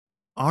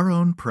Our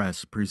Own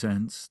Press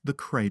presents The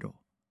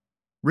Cradle,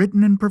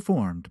 written and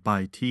performed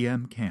by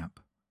T.M. Camp.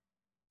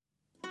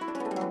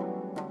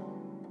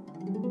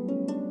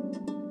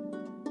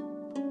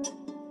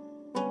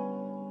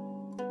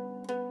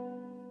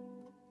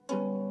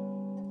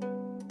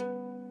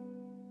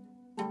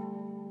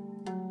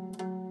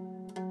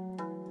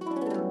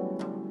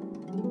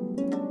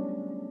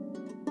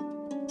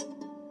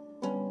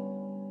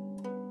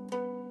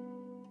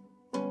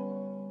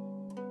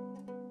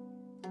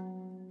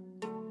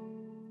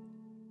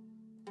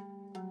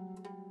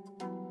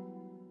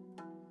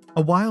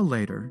 A while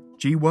later,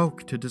 G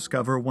woke to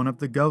discover one of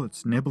the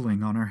goats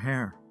nibbling on her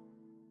hair.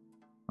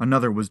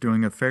 Another was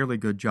doing a fairly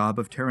good job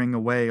of tearing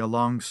away a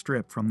long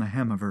strip from the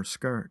hem of her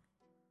skirt.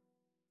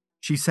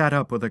 She sat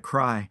up with a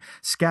cry,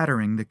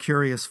 scattering the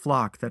curious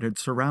flock that had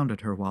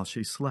surrounded her while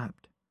she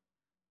slept.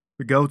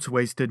 The goats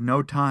wasted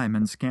no time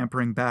in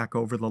scampering back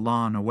over the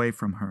lawn away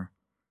from her.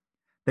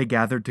 They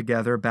gathered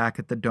together back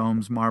at the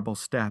dome's marble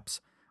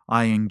steps,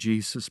 eyeing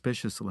G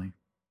suspiciously.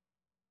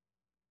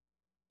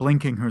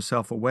 Blinking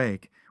herself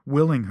awake,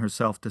 willing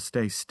herself to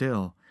stay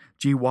still,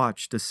 G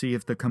watched to see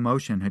if the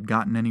commotion had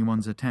gotten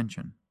anyone's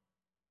attention.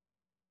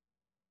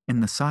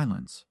 In the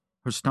silence,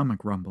 her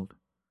stomach rumbled.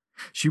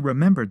 She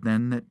remembered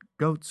then that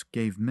goats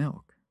gave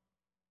milk.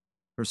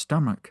 Her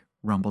stomach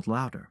rumbled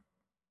louder.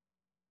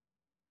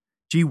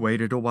 G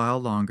waited a while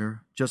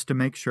longer, just to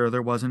make sure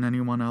there wasn't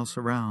anyone else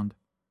around.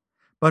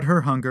 But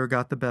her hunger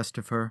got the best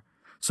of her,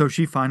 so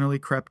she finally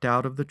crept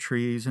out of the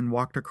trees and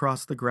walked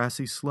across the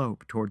grassy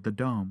slope toward the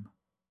dome.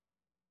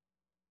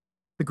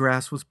 The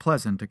grass was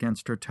pleasant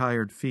against her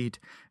tired feet,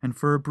 and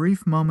for a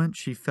brief moment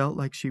she felt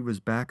like she was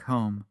back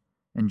home,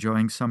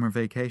 enjoying summer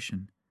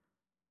vacation.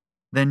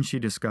 Then she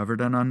discovered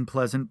an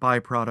unpleasant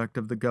byproduct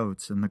of the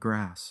goats in the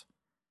grass.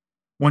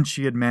 Once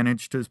she had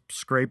managed to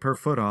scrape her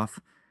foot off,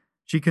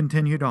 she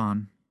continued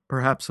on,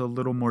 perhaps a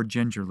little more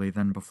gingerly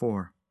than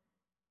before.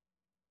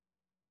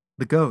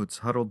 The goats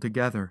huddled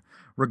together,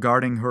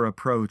 regarding her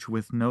approach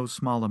with no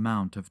small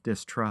amount of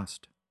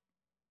distrust.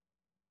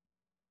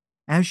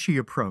 As she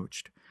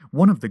approached,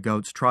 one of the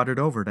goats trotted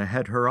over to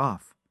head her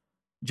off.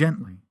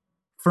 Gently,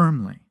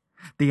 firmly,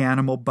 the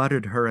animal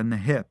butted her in the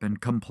hip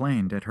and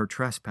complained at her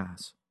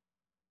trespass.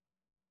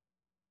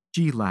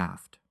 G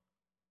laughed.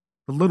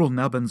 The little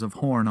nubbins of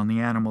horn on the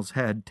animal's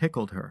head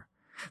tickled her.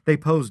 They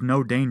posed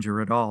no danger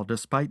at all,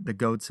 despite the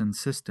goat's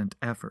insistent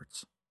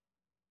efforts.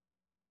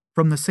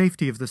 From the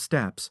safety of the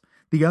steps,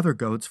 the other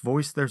goats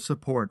voiced their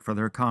support for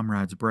their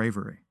comrade's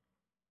bravery.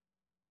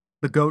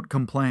 The goat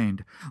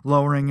complained,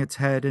 lowering its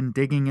head and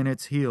digging in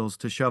its heels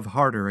to shove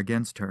harder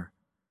against her.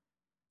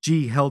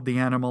 G held the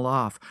animal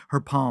off,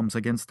 her palms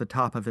against the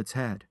top of its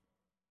head.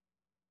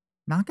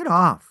 "Knock it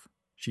off,"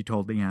 she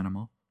told the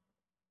animal.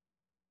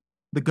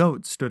 The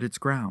goat stood its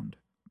ground,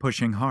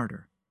 pushing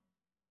harder.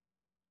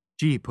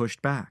 G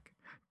pushed back,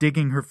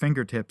 digging her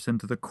fingertips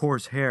into the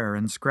coarse hair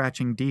and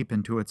scratching deep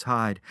into its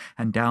hide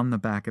and down the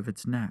back of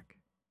its neck.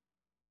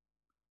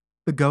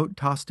 The goat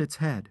tossed its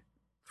head,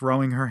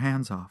 throwing her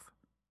hands off.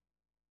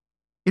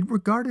 It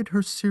regarded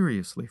her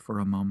seriously for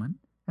a moment,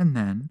 and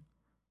then,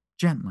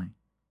 gently,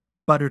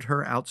 butted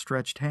her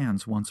outstretched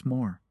hands once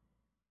more.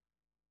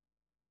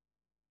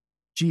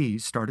 G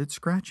started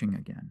scratching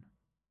again.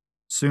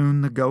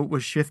 Soon the goat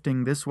was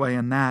shifting this way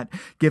and that,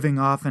 giving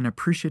off an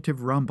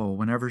appreciative rumble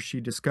whenever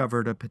she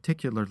discovered a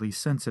particularly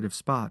sensitive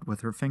spot with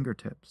her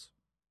fingertips.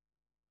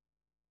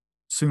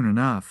 Soon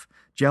enough,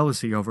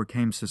 jealousy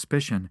overcame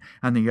suspicion,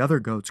 and the other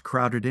goats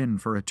crowded in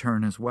for a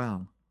turn as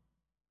well.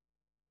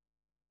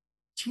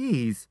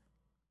 "Geez,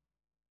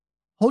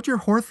 hold your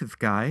horses,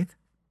 guys."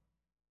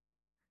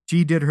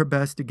 G did her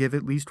best to give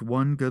at least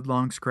one good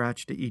long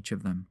scratch to each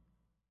of them.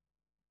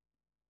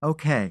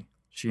 "Okay,"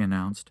 she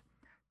announced.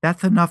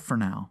 "That's enough for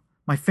now.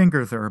 My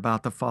fingers are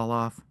about to fall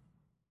off."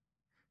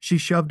 She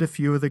shoved a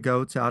few of the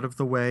goats out of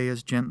the way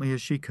as gently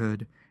as she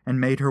could and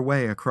made her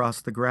way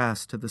across the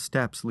grass to the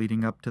steps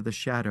leading up to the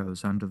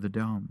shadows under the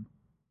dome.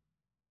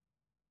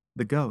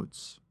 The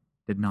goats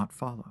did not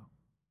follow.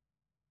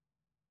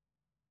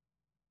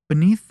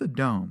 Beneath the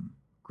dome,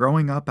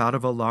 growing up out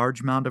of a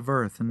large mound of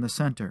earth in the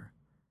center,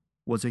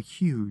 was a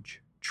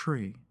huge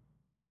tree.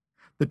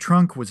 The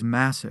trunk was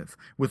massive,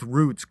 with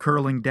roots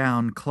curling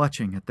down,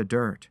 clutching at the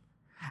dirt.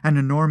 An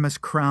enormous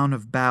crown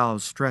of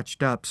boughs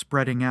stretched up,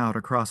 spreading out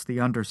across the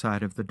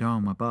underside of the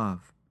dome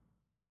above.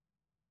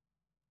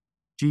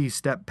 G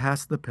stepped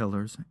past the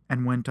pillars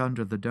and went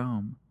under the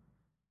dome.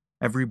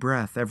 Every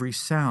breath, every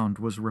sound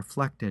was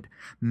reflected,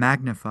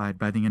 magnified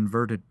by the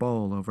inverted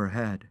bowl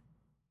overhead.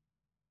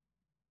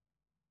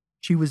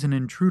 She was an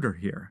intruder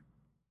here,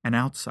 an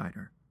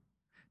outsider.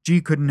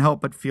 G couldn't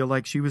help but feel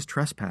like she was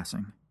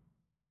trespassing.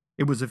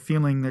 It was a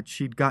feeling that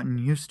she'd gotten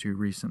used to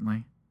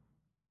recently.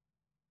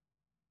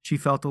 She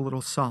felt a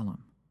little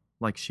solemn,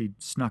 like she'd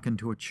snuck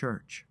into a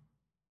church.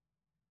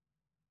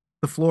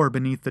 The floor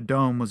beneath the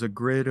dome was a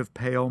grid of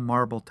pale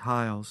marble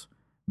tiles,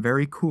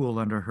 very cool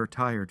under her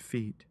tired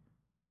feet.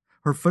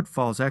 Her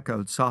footfalls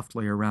echoed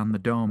softly around the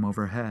dome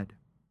overhead.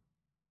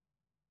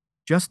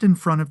 Just in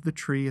front of the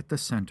tree at the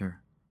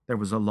center, there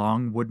was a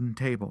long wooden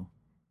table.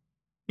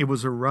 It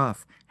was a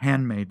rough,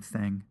 handmade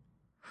thing.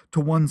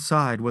 To one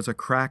side was a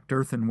cracked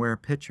earthenware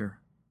pitcher.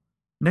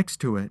 Next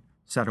to it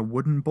sat a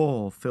wooden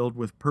bowl filled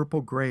with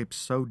purple grapes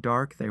so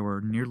dark they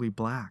were nearly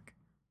black.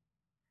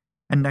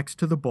 And next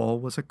to the bowl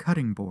was a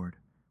cutting board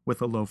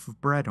with a loaf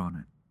of bread on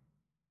it.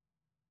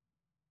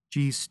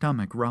 G's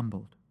stomach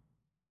rumbled.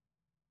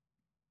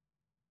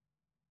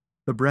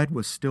 The bread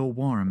was still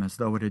warm, as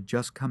though it had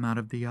just come out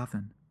of the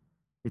oven.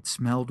 It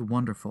smelled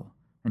wonderful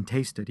and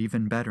tasted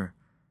even better.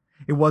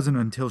 It wasn't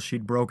until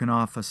she'd broken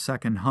off a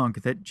second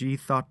hunk that G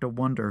thought to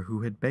wonder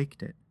who had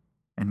baked it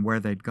and where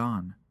they'd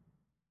gone.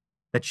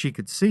 That she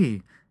could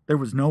see, there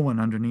was no one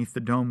underneath the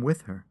dome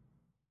with her.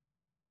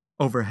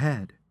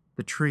 Overhead,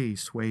 the tree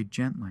swayed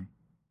gently.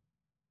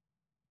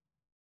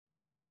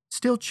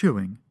 Still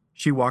chewing,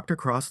 she walked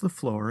across the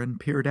floor and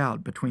peered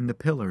out between the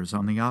pillars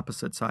on the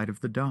opposite side of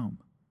the dome.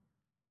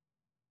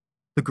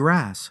 The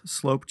grass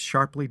sloped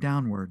sharply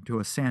downward to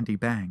a sandy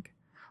bank,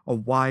 a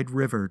wide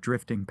river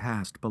drifting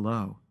past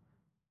below.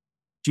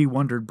 G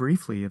wondered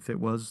briefly if it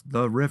was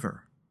the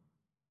river.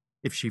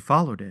 If she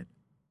followed it,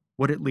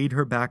 would it lead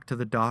her back to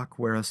the dock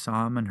where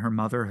Assam and her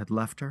mother had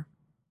left her?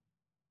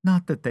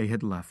 Not that they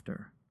had left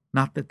her.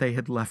 Not that they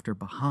had left her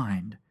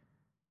behind.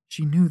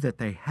 She knew that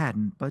they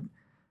hadn't, but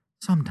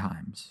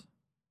sometimes,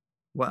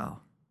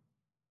 well,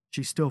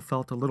 she still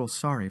felt a little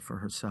sorry for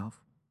herself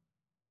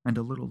and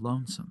a little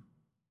lonesome.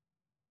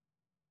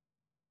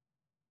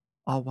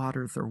 "All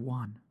waters are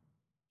one,"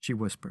 she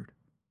whispered.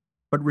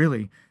 But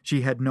really,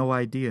 she had no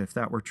idea if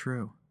that were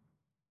true.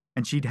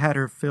 And she'd had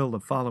her fill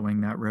of following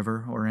that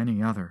river or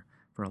any other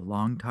for a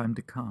long time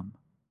to come.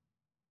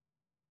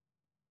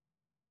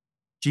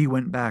 G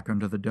went back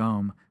under the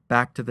dome,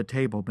 back to the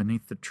table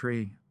beneath the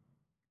tree.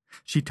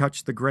 She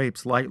touched the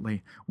grapes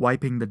lightly,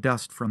 wiping the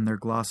dust from their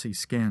glossy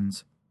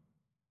skins.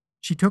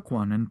 She took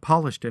one and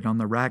polished it on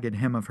the ragged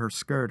hem of her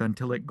skirt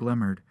until it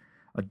glimmered,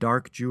 a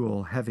dark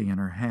jewel heavy in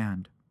her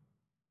hand.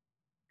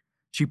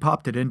 She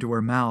popped it into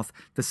her mouth,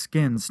 the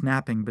skin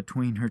snapping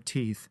between her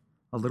teeth,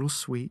 a little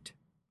sweet,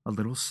 a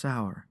little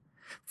sour,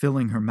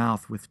 filling her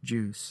mouth with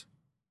juice.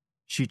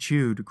 She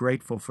chewed,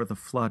 grateful for the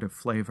flood of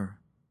flavor.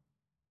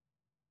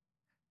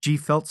 G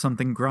felt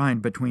something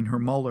grind between her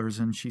molars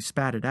and she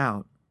spat it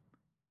out.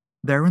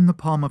 There in the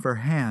palm of her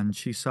hand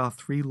she saw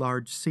 3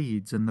 large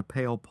seeds in the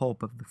pale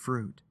pulp of the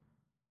fruit.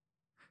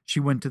 She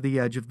went to the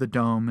edge of the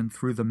dome and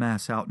threw the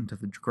mess out into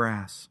the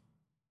grass.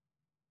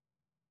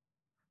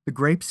 The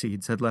grape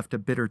seeds had left a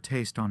bitter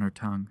taste on her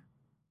tongue.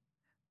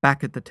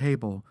 Back at the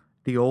table,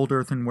 the old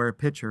earthenware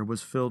pitcher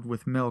was filled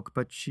with milk,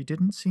 but she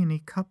didn't see any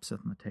cups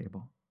on the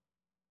table.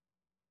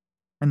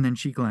 And then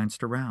she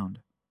glanced around,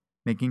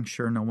 making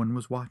sure no one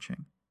was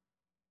watching.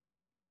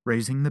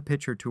 Raising the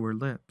pitcher to her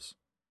lips,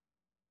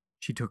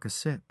 she took a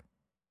sip.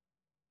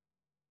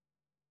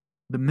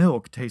 The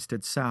milk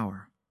tasted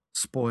sour,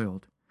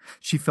 spoiled.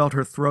 She felt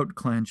her throat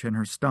clench and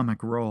her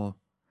stomach roll.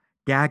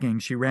 Gagging,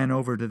 she ran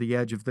over to the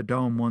edge of the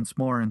dome once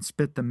more and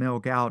spit the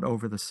milk out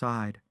over the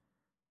side.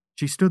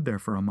 She stood there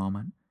for a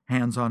moment,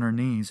 hands on her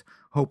knees,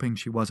 hoping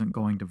she wasn't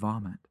going to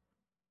vomit.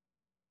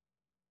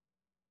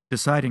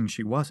 Deciding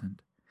she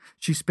wasn't,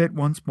 she spit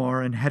once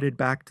more and headed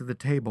back to the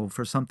table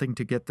for something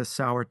to get the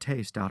sour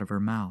taste out of her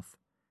mouth.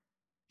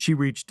 She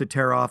reached to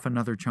tear off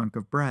another chunk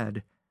of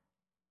bread,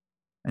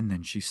 and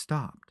then she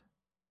stopped.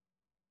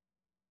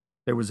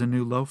 There was a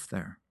new loaf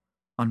there,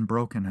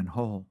 unbroken and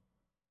whole.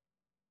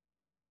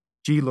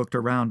 G looked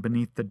around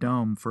beneath the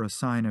dome for a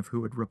sign of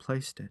who had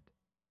replaced it.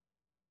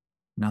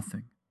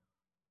 Nothing.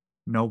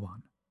 No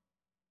one.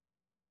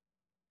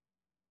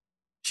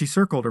 She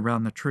circled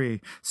around the tree,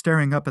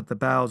 staring up at the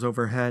boughs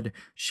overhead.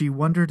 She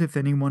wondered if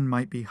anyone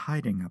might be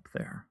hiding up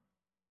there.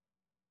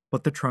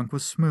 But the trunk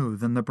was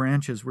smooth and the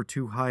branches were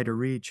too high to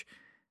reach,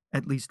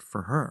 at least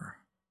for her.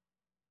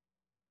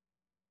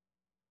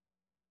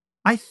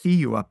 "I see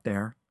you up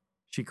there,"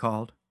 she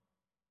called.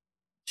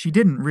 She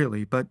didn't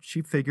really, but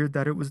she figured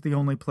that it was the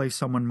only place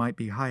someone might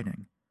be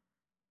hiding.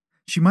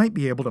 She might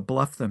be able to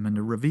bluff them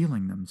into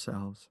revealing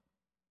themselves.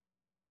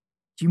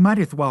 "You might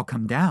as well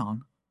come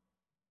down."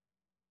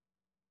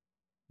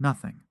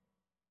 Nothing.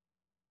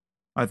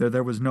 Either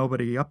there was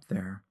nobody up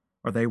there,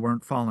 or they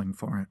weren't falling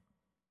for it.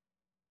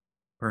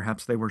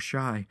 Perhaps they were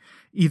shy.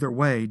 Either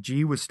way,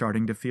 G was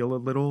starting to feel a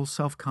little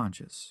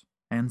self-conscious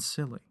and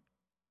silly.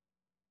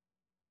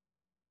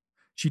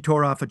 She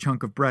tore off a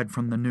chunk of bread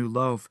from the new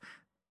loaf.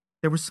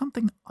 There was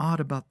something odd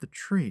about the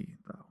tree,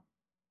 though.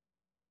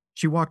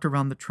 She walked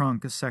around the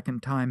trunk a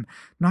second time,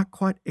 not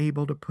quite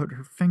able to put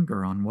her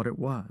finger on what it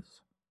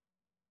was.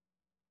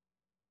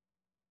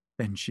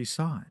 Then she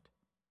saw it.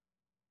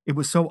 It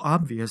was so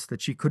obvious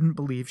that she couldn't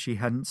believe she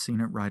hadn't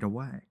seen it right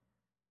away.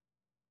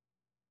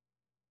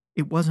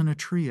 It wasn't a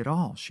tree at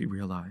all, she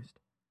realized.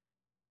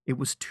 It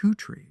was 2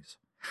 trees,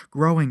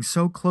 growing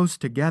so close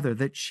together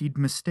that she'd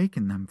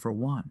mistaken them for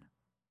one.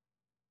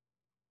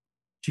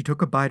 She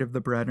took a bite of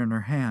the bread in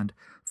her hand,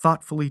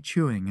 thoughtfully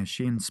chewing as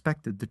she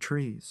inspected the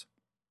trees.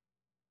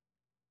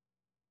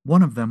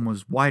 One of them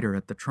was wider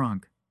at the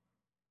trunk,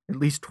 at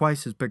least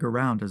twice as big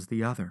around as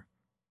the other.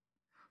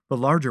 The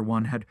larger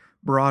one had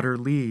broader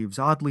leaves,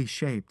 oddly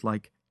shaped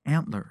like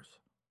antlers.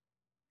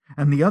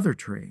 And the other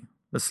tree,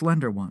 the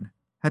slender one,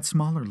 had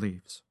smaller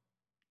leaves,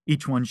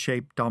 each one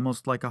shaped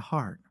almost like a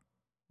heart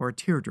or a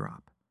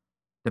teardrop,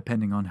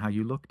 depending on how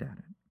you looked at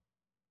it.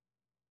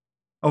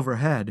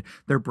 Overhead,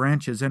 their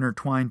branches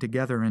intertwined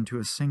together into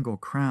a single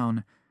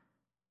crown.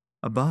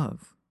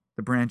 Above,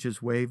 the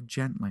branches waved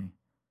gently,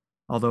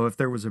 although if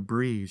there was a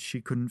breeze,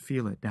 she couldn't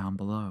feel it down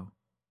below.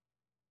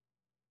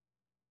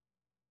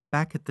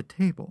 Back at the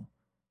table,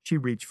 she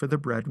reached for the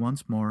bread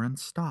once more and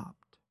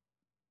stopped.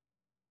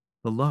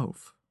 The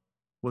loaf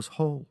was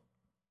whole.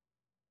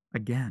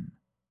 Again.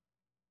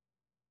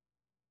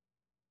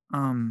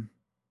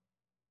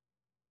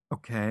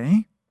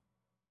 Okay.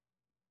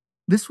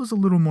 This was a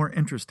little more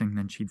interesting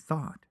than she'd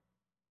thought.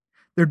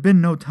 There'd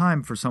been no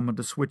time for someone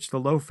to switch the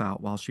loaf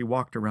out while she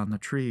walked around the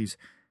trees.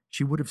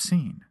 She would have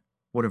seen,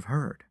 would have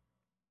heard.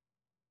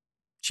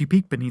 She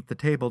peeked beneath the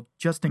table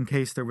just in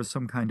case there was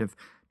some kind of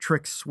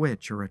trick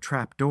switch or a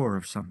trap door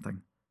or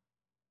something.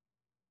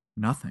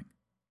 Nothing.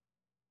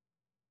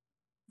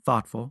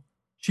 Thoughtful,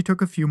 she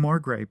took a few more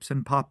grapes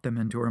and popped them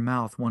into her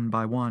mouth one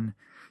by one.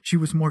 She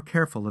was more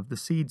careful of the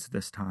seeds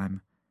this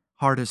time,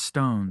 hard as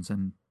stones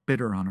and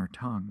bitter on her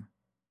tongue.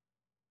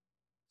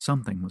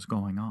 Something was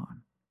going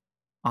on,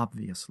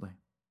 obviously.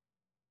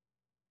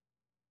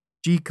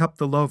 G cupped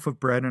the loaf of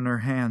bread in her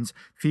hands,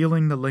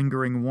 feeling the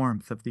lingering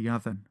warmth of the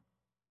oven.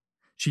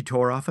 She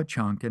tore off a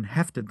chunk and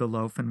hefted the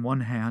loaf in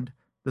one hand,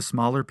 the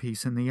smaller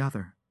piece in the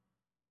other.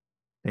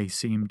 They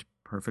seemed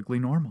perfectly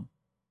normal.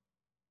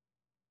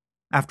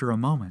 After a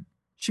moment,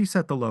 she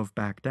set the loaf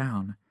back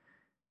down.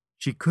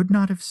 She could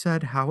not have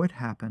said how it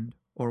happened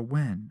or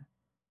when,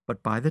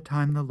 but by the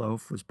time the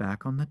loaf was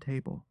back on the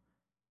table,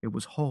 it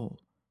was whole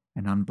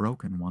and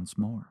unbroken once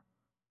more.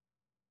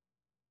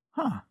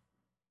 Huh.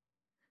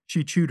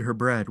 She chewed her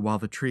bread while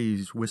the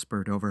trees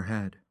whispered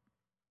overhead.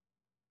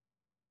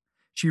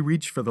 She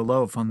reached for the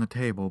loaf on the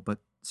table, but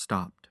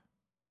stopped.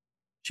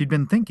 She'd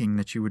been thinking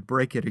that she would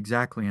break it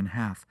exactly in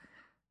half,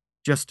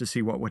 just to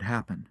see what would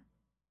happen.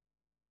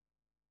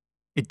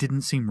 It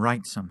didn't seem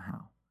right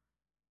somehow.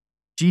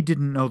 G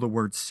didn't know the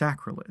word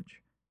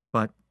sacrilege,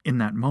 but in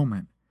that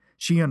moment,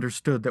 she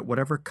understood that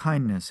whatever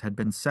kindness had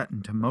been set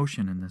into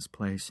motion in this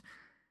place,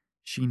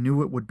 she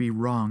knew it would be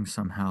wrong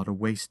somehow to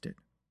waste it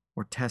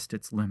or test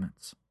its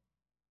limits.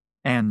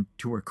 And,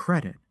 to her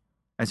credit,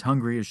 as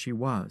hungry as she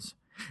was,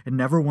 it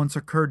never once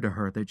occurred to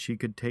her that she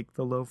could take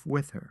the loaf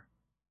with her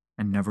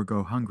and never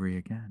go hungry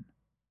again.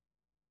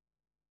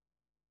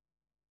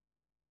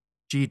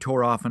 G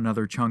tore off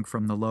another chunk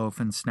from the loaf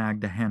and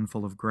snagged a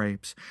handful of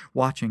grapes,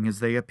 watching as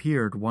they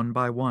appeared one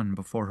by one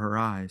before her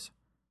eyes.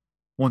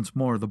 Once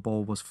more the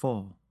bowl was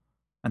full,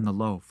 and the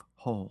loaf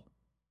whole.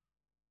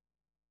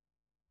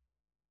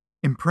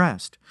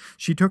 Impressed,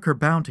 she took her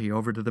bounty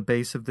over to the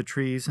base of the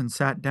trees and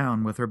sat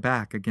down with her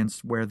back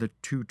against where the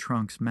two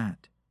trunks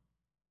met.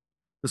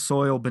 The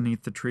soil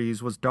beneath the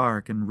trees was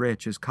dark and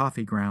rich as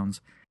coffee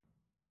grounds.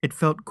 It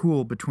felt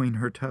cool between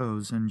her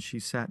toes, and she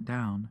sat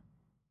down.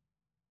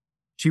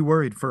 She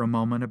worried for a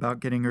moment about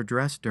getting her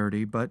dress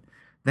dirty, but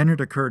then it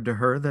occurred to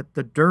her that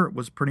the dirt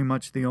was pretty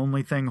much the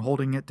only thing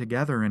holding it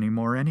together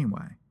anymore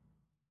anyway.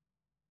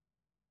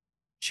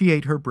 She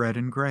ate her bread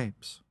and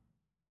grapes.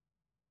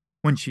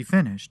 When she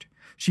finished,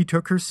 she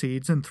took her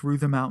seeds and threw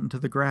them out into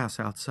the grass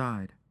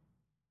outside.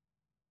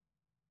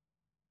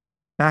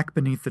 Back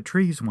beneath the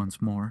trees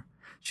once more,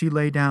 she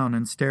lay down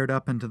and stared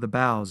up into the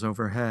boughs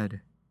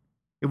overhead.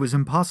 It was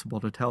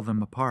impossible to tell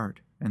them apart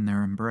in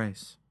their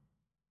embrace.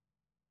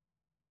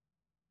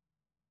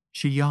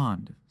 She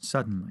yawned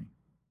suddenly,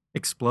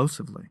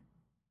 explosively.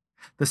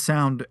 The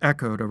sound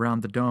echoed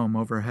around the dome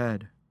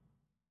overhead.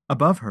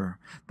 Above her,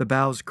 the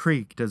boughs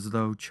creaked as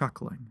though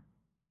chuckling.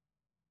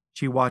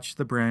 She watched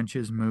the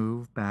branches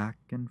move back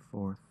and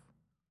forth.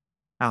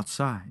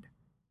 Outside,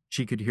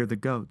 she could hear the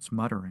goats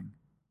muttering.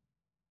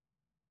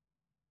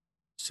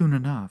 Soon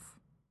enough,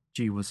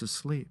 G was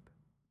asleep.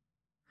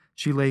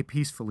 She lay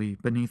peacefully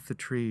beneath the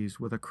trees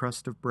with a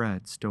crust of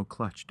bread still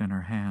clutched in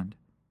her hand.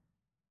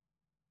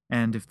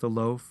 And if the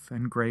loaf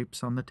and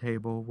grapes on the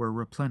table were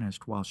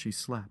replenished while she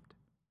slept,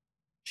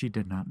 she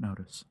did not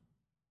notice.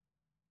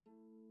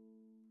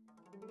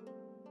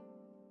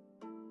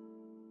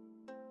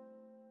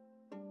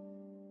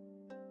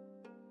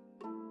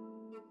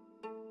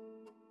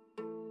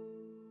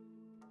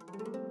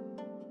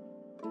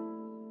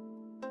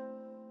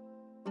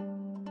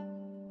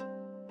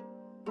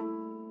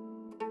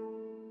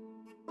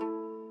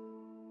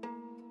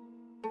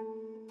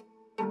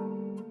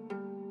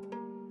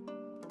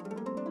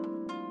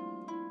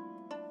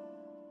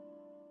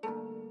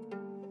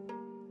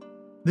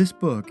 This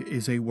book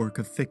is a work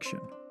of fiction.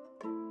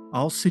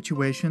 All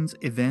situations,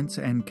 events,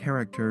 and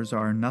characters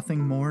are nothing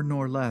more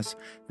nor less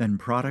than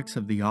products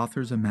of the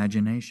author's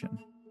imagination,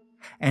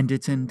 and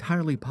it's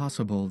entirely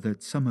possible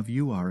that some of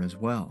you are as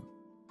well.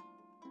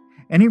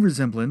 Any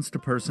resemblance to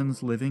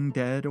persons living,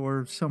 dead,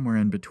 or somewhere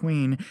in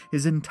between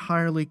is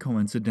entirely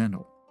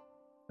coincidental,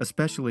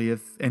 especially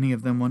if any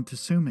of them want to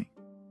sue me.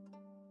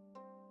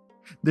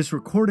 This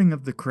recording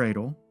of The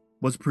Cradle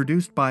was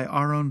produced by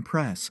Our Own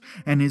Press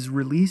and is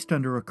released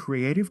under a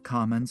Creative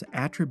Commons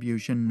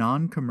Attribution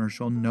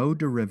Non-Commercial No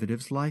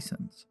Derivatives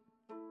license.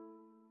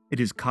 It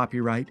is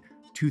copyright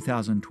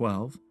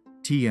 2012,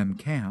 TM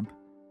Camp,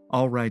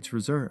 all rights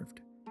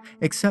reserved,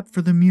 except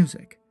for the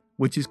music,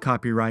 which is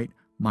copyright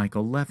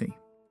Michael Levy.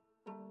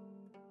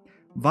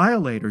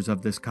 Violators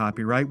of this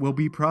copyright will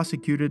be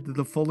prosecuted to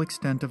the full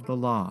extent of the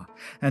law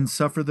and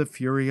suffer the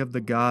fury of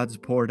the gods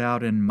poured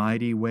out in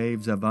mighty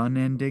waves of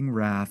unending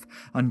wrath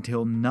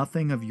until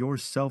nothing of your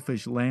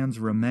selfish lands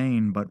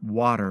remain but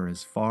water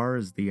as far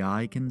as the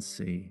eye can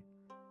see.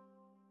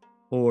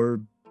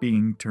 Or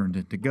being turned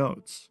into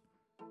goats.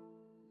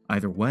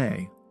 Either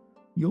way,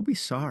 you'll be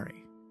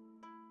sorry.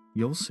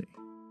 You'll see.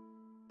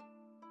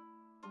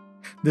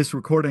 This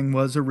recording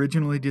was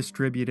originally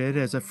distributed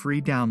as a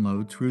free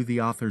download through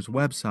the author's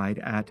website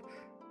at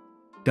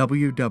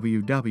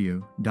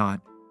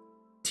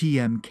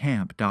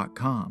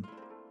www.tmcamp.com.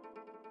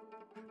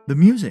 The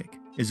music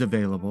is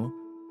available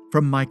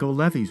from Michael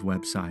Levy's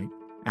website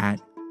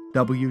at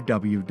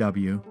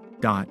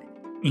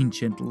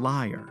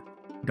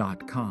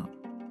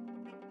www.ancientlyre.com.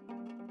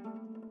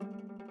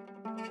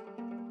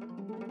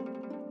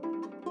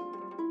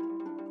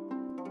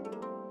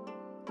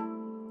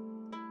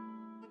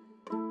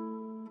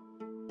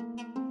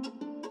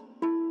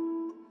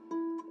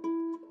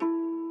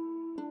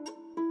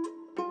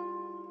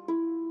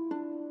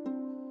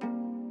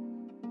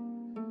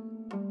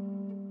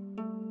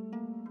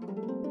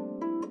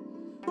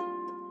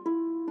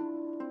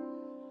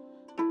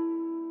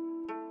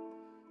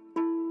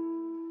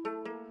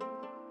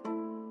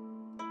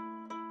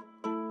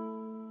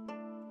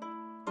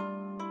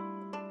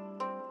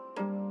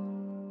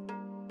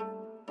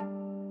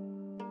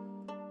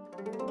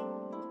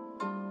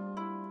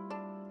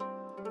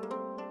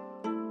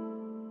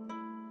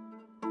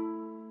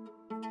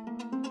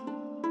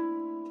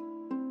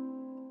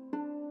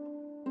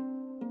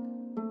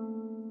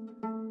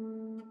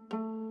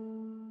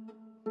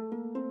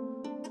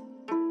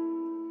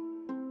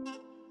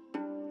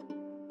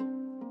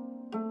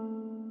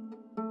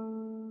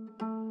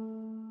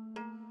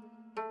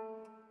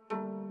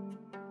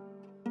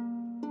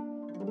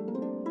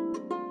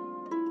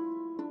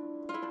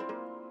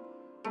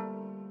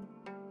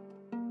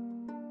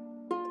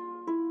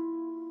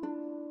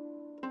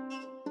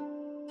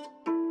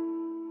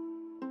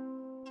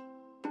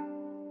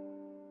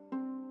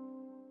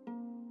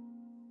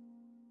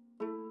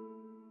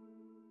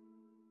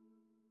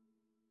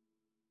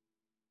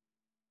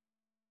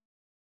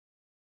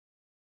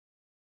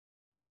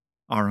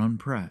 Our Own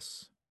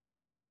Press,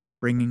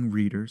 bringing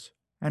readers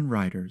and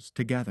writers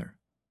together,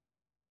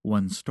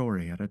 one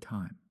story at a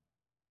time.